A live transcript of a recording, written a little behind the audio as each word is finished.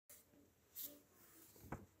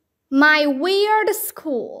My Weird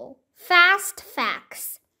School. Fast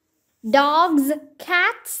Facts. Dogs,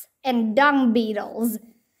 Cats, and Dung Beetles.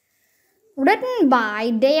 Written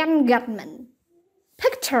by Gutman.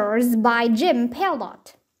 Pictures by Jim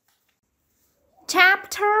Pelot.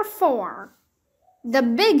 Chapter 4. The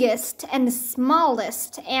Biggest and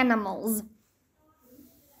Smallest Animals.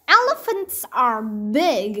 Elephants are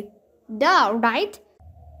big, duh, right?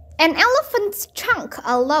 An elephant's trunk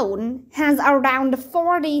alone has around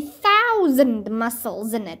 40,000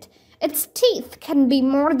 muscles in it. Its teeth can be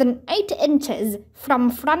more than 8 inches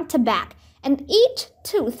from front to back, and each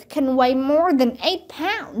tooth can weigh more than 8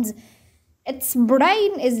 pounds. Its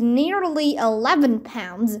brain is nearly 11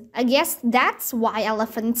 pounds. I guess that's why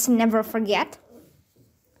elephants never forget.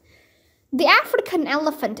 The African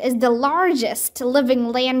elephant is the largest living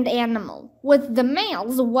land animal, with the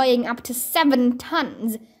males weighing up to 7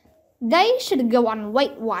 tons. They should go on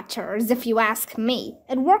Weight Watchers, if you ask me.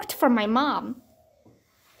 It worked for my mom.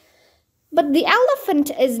 But the elephant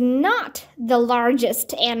is not the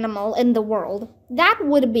largest animal in the world. That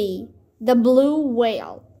would be the blue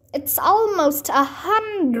whale. It's almost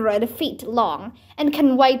 100 feet long and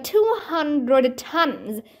can weigh 200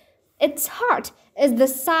 tons. Its heart is the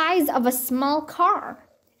size of a small car.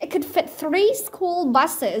 It could fit 3 school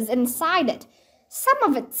buses inside it. Some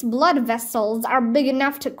of its blood vessels are big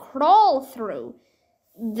enough to crawl through.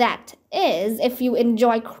 That is, if you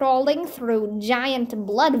enjoy crawling through giant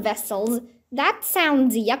blood vessels. That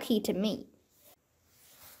sounds yucky to me.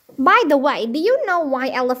 By the way, do you know why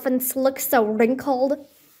elephants look so wrinkled?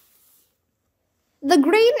 The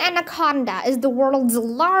green anaconda is the world's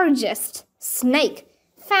largest snake.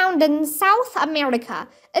 Found in South America,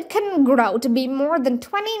 it can grow to be more than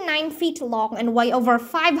 29 feet long and weigh over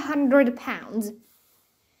 500 pounds.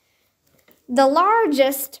 The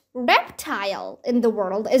largest reptile in the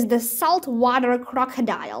world is the saltwater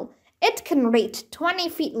crocodile. It can reach 20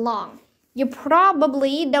 feet long. You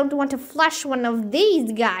probably don't want to flush one of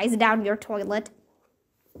these guys down your toilet.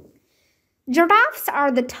 Giraffes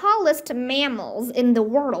are the tallest mammals in the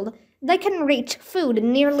world. They can reach food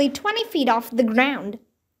nearly 20 feet off the ground.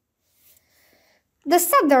 The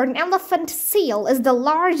southern elephant seal is the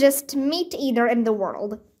largest meat eater in the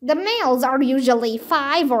world. The males are usually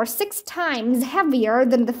 5 or 6 times heavier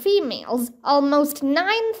than the females, almost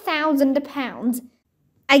 9,000 pounds.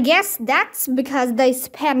 I guess that's because they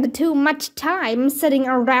spend too much time sitting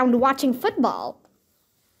around watching football.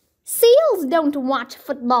 Seals don't watch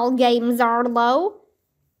football games, Arlo.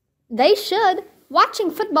 They should.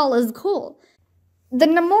 Watching football is cool. The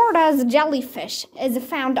Nemora's jellyfish is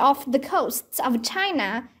found off the coasts of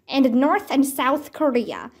China and North and South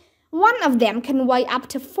Korea. One of them can weigh up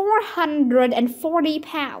to 440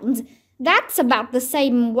 pounds. That's about the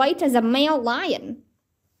same weight as a male lion.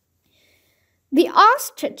 The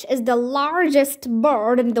ostrich is the largest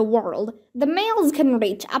bird in the world. The males can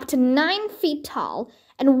reach up to 9 feet tall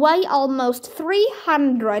and weigh almost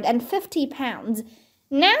 350 pounds.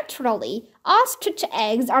 Naturally, ostrich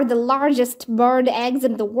eggs are the largest bird eggs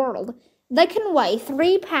in the world. They can weigh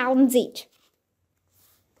 3 pounds each.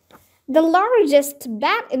 The largest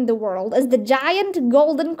bat in the world is the giant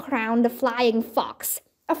golden-crowned flying fox,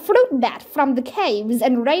 a fruit bat from the caves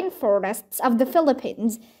and rainforests of the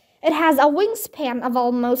Philippines. It has a wingspan of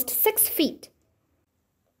almost 6 feet.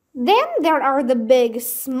 Then there are the big,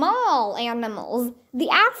 small animals. The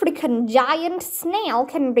African giant snail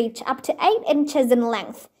can reach up to 8 inches in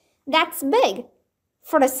length. That's big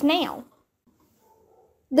for a snail.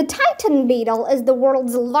 The Titan beetle is the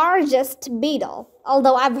world's largest beetle,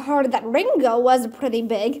 although I've heard that Ringo was pretty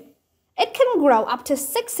big. It can grow up to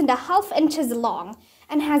 6.5 inches long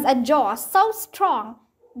and has a jaw so strong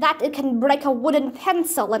that it can break a wooden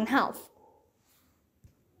pencil in half.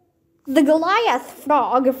 The Goliath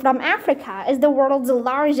frog from Africa is the world's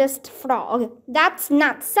largest frog. That's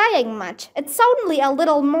not saying much. It's only a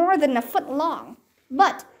little more than a foot long,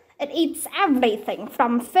 but it eats everything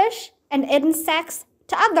from fish and insects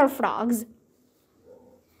to other frogs.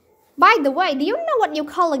 By the way, do you know what you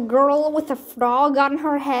call a girl with a frog on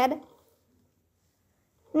her head?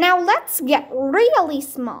 Now let's get really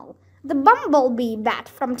small. The bumblebee bat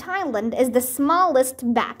from Thailand is the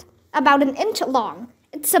smallest bat, about 1 inch long.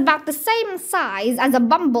 It's about the same size as a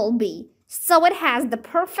bumblebee, so it has the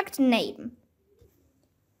perfect name.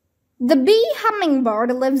 The bee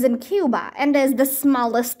hummingbird lives in Cuba and is the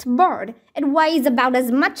smallest bird. It weighs about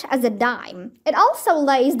as much as a dime. It also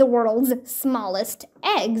lays the world's smallest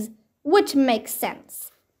eggs, which makes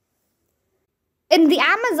sense. In the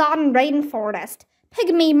Amazon rainforest,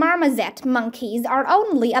 pygmy marmoset monkeys are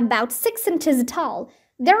only about 6 inches tall.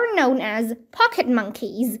 They're known as pocket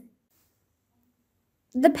monkeys.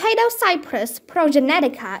 The Paedocyprus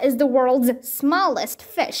progenetica is the world's smallest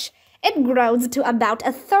fish. It grows to about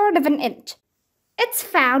 1/3 of an inch. It's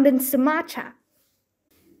found in Sumatra.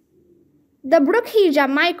 The Bruchija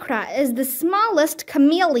micra is the smallest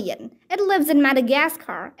chameleon. It lives in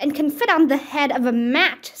Madagascar and can fit on the head of a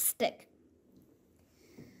matchstick.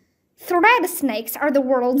 Thread snakes are the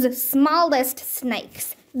world's smallest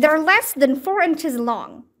snakes. They're less than 4 inches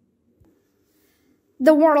long.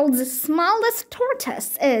 The world's smallest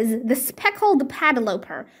tortoise is the speckled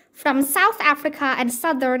paddleoper from South Africa and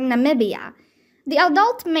southern Namibia. The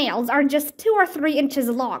adult males are just 2 or 3 inches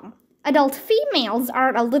long. Adult females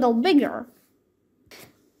are a little bigger.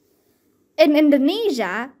 In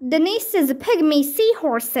Indonesia, Denise's pygmy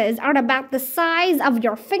seahorses are about the size of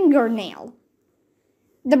your fingernail.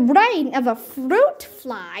 The brain of a fruit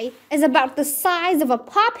fly is about the size of a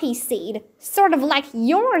poppy seed, sort of like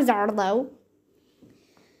yours, Arlo.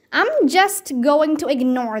 I'm just going to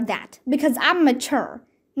ignore that because I'm mature,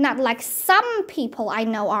 not like some people I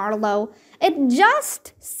know, Arlo. It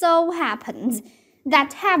just so happens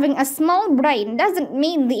that having a small brain doesn't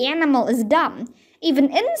mean the animal is dumb.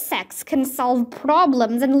 Even insects can solve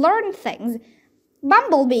problems and learn things.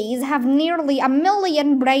 Bumblebees have nearly 1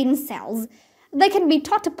 million brain cells. They can be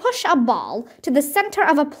taught to push a ball to the center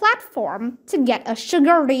of a platform to get a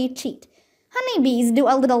sugary treat. Honeybees do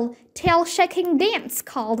a little tail-shaking dance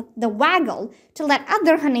called the waggle to let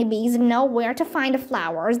other honeybees know where to find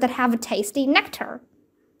flowers that have tasty nectar.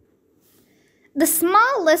 The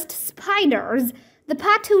smallest spiders, the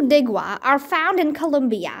Patu digua, are found in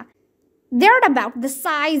Colombia. They're about the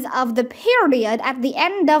size of the period at the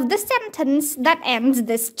end of the sentence that ends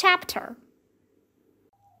this chapter.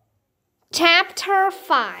 Chapter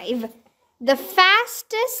 5. The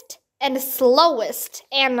fastest and slowest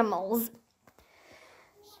animals.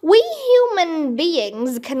 We human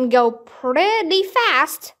beings can go pretty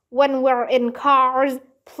fast when we're in cars,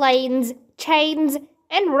 planes, trains,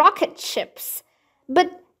 and rocket ships.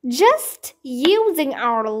 But just using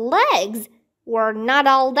our legs, we're not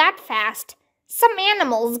all that fast. Some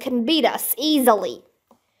animals can beat us easily.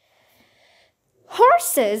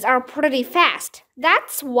 Horses are pretty fast.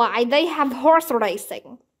 That's why they have horse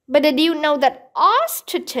racing. But did you know that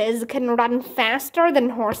ostriches can run faster than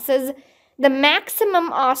horses? The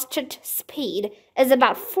maximum ostrich speed is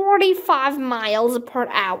about 45 miles per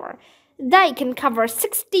hour. They can cover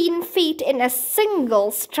 16 feet in a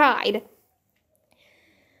single stride.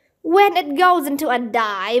 When it goes into a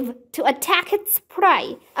dive to attack its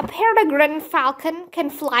prey, a peregrine falcon can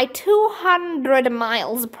fly 200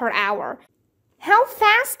 miles per hour. How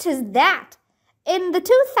fast is that? In the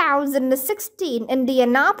 2016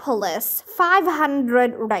 Indianapolis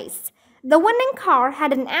 500 race, the winning car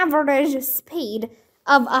had an average speed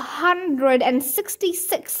of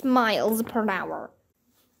 166 miles per hour.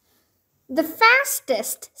 The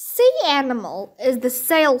fastest sea animal is the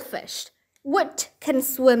sailfish, which can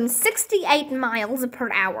swim 68 miles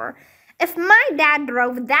per hour. If my dad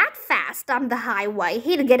drove that fast on the highway,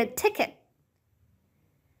 he'd get a ticket.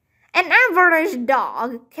 An average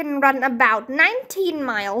dog can run about 19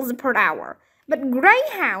 miles per hour, but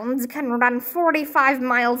greyhounds can run 45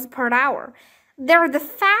 miles per hour. They're the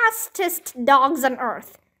fastest dogs on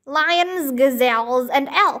earth. Lions, gazelles, and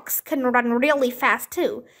elks can run really fast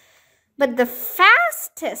too. But the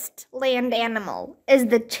fastest land animal is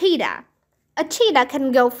the cheetah. A cheetah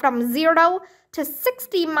can go from 0 to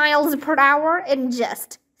 60 miles per hour in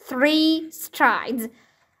just 3 strides.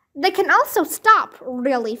 They can also stop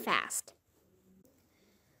really fast.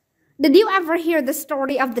 Did you ever hear the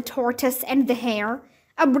story of the tortoise and the hare?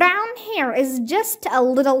 A brown hare is just a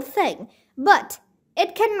little thing, but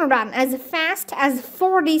it can run as fast as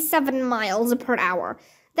 47 miles per hour.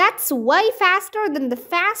 That's way faster than the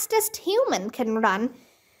fastest human can run.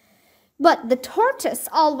 But the tortoise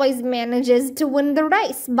always manages to win the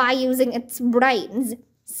race by using its brains.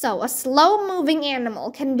 So a slow-moving animal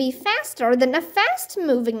can be faster than a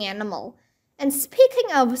fast-moving animal. And speaking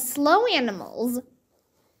of slow animals,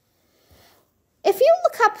 if you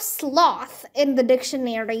look up sloth in the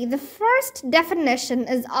dictionary, the first definition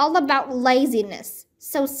is all about laziness.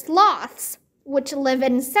 So sloths, which live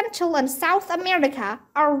in Central and South America,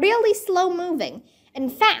 are really slow-moving. In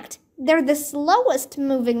fact, they're the slowest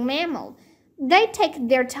moving mammal. They take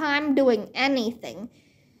their time doing anything.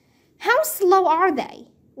 How slow are they?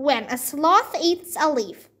 When a sloth eats a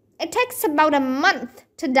leaf, it takes about a month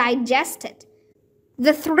to digest it.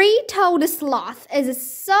 The three-toed sloth is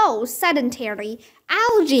so sedentary,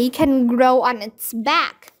 algae can grow on its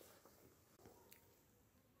back.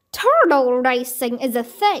 Turtle racing is a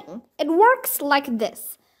thing. It works like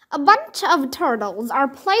this. A bunch of turtles are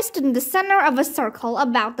placed in the center of a circle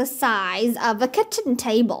about the size of a kitchen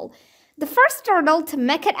table. The first turtle to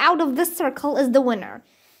make it out of the circle is the winner.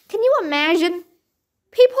 Can you imagine?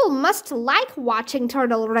 People must like watching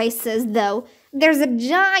turtle races, though. There's a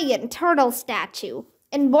giant turtle statue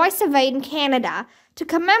in Boissevain, Canada, to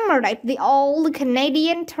commemorate the old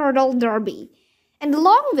Canadian Turtle Derby. And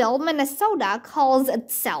Longville, Minnesota calls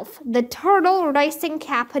itself the turtle racing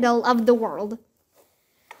capital of the world.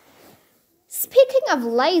 Speaking of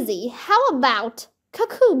lazy, how about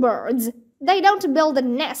cuckoo birds? They don't build a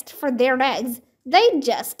nest for their eggs. They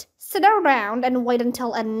just sit around and wait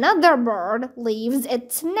until another bird leaves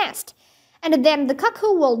its nest. And then the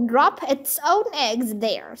cuckoo will drop its own eggs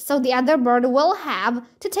there, so the other bird will have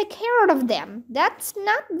to take care of them. That's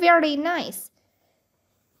not very nice.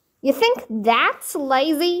 You think that's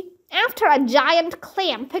lazy? After a giant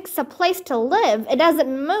clam picks a place to live, it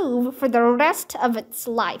doesn't move for the rest of its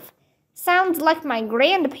life. Sounds like my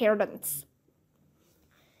grandparents.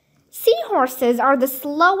 Seahorses are the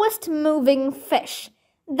slowest moving fish.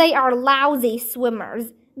 They are lousy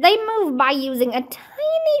swimmers. They move by using a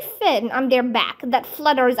tiny fin on their back that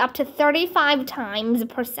flutters up to 35 times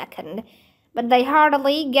per second, but they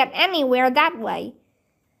hardly get anywhere that way.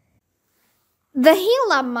 The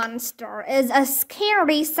Gila monster is a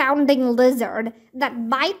scary-sounding lizard that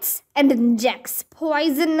bites and injects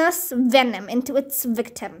poisonous venom into its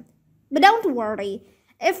victim. But don't worry,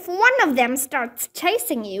 if one of them starts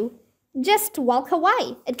chasing you, just walk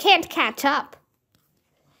away. It can't catch up.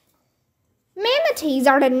 Manatees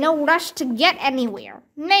are in no rush to get anywhere.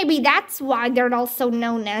 Maybe that's why they're also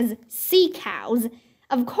known as sea cows.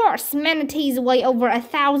 Of course, manatees weigh over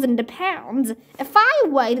 1,000 pounds. If I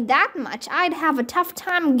weighed that much, I'd have a tough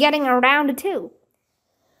time getting around too.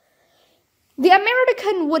 The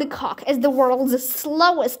American woodcock is the world's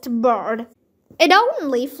slowest bird. It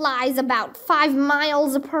only flies about 5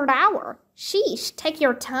 miles per hour. Sheesh, take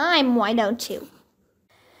your time, why don't you?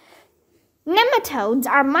 Nematodes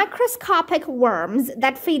are microscopic worms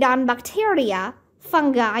that feed on bacteria,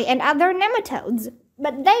 fungi, and other nematodes,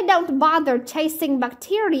 but they don't bother chasing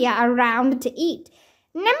bacteria around to eat.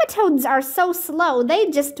 Nematodes are so slow, they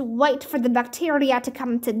just wait for the bacteria to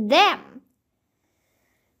come to them.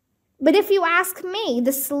 But if you ask me,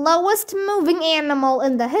 the slowest moving animal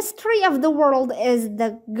in the history of the world is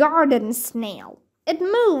the garden snail. It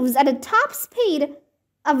moves at a top speed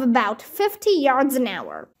of about 50 yards an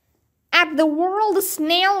hour. At the World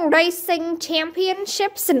Snail Racing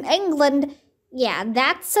Championships in England, yeah,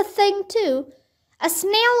 that's a thing too, a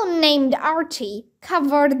snail named Archie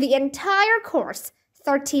covered the entire course,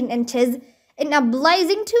 13 inches, in a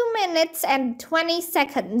blazing 2 minutes and 20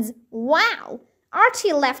 seconds. Wow!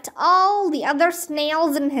 Archie left all the other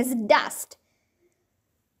snails in his dust.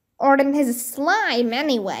 Or in his slime,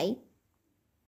 anyway.